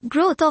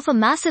Growth of a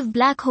massive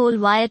black hole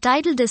via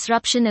tidal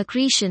disruption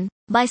accretion,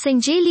 by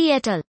Lee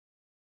et al.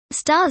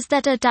 Stars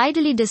that are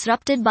tidally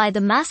disrupted by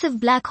the massive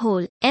black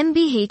hole,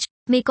 MBH,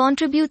 may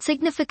contribute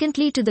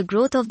significantly to the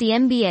growth of the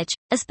MBH,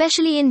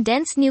 especially in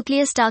dense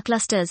nuclear star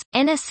clusters,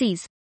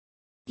 NSCs.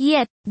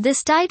 Yet,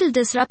 this tidal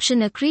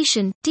disruption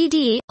accretion,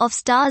 TDA, of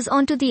stars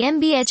onto the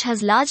MBH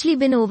has largely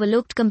been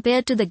overlooked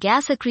compared to the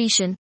gas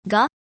accretion,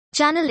 GA,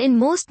 channel in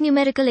most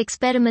numerical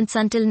experiments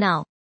until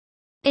now.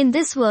 In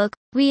this work,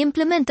 we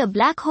implement a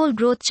black hole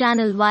growth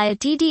channel via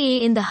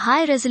TDA in the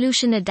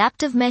high-resolution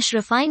adaptive mesh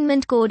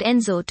refinement code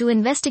ENSO to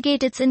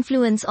investigate its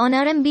influence on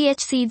our MBH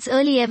seed's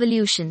early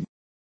evolution.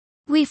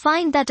 We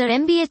find that our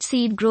MBH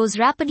seed grows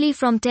rapidly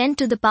from 10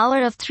 to the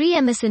power of 3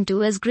 ms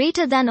into is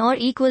greater than or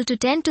equal to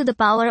 10 to the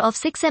power of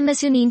 6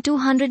 ms in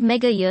 200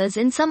 megayears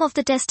in some of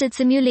the tested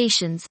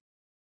simulations.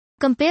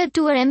 Compared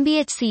to our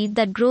MBH seed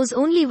that grows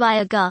only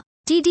via GA,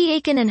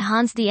 TDA can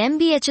enhance the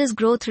MBH's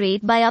growth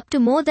rate by up to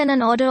more than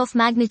an order of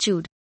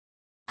magnitude.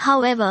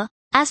 However,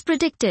 as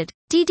predicted,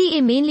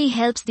 TDA mainly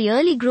helps the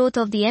early growth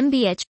of the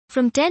MBH,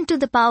 from 10 to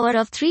the power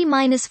of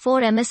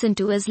 3-4 ms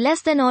into is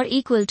less than or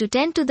equal to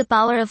 10 to the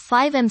power of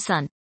 5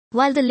 msun,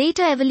 while the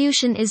later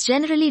evolution is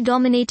generally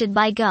dominated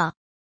by GA.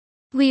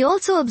 We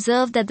also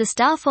observe that the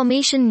star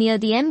formation near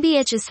the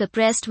MBH is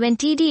suppressed when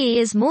TDA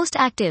is most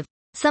active,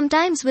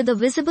 sometimes with a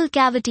visible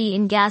cavity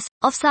in gas,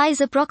 of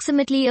size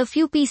approximately a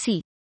few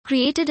pc,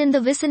 created in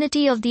the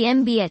vicinity of the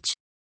MBH.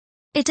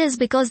 It is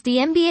because the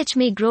MBH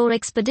may grow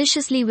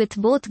expeditiously with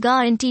both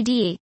GA and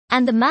TDA,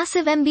 and the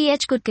massive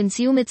MBH could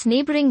consume its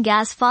neighboring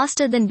gas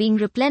faster than being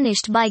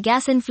replenished by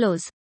gas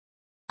inflows.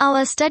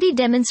 Our study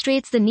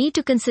demonstrates the need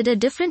to consider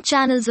different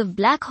channels of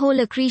black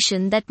hole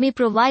accretion that may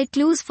provide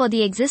clues for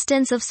the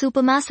existence of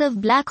supermassive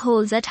black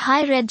holes at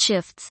high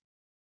redshifts.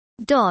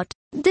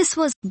 This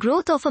was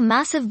Growth of a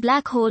Massive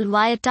Black Hole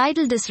via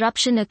Tidal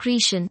Disruption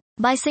Accretion,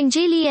 by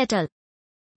Lee et al.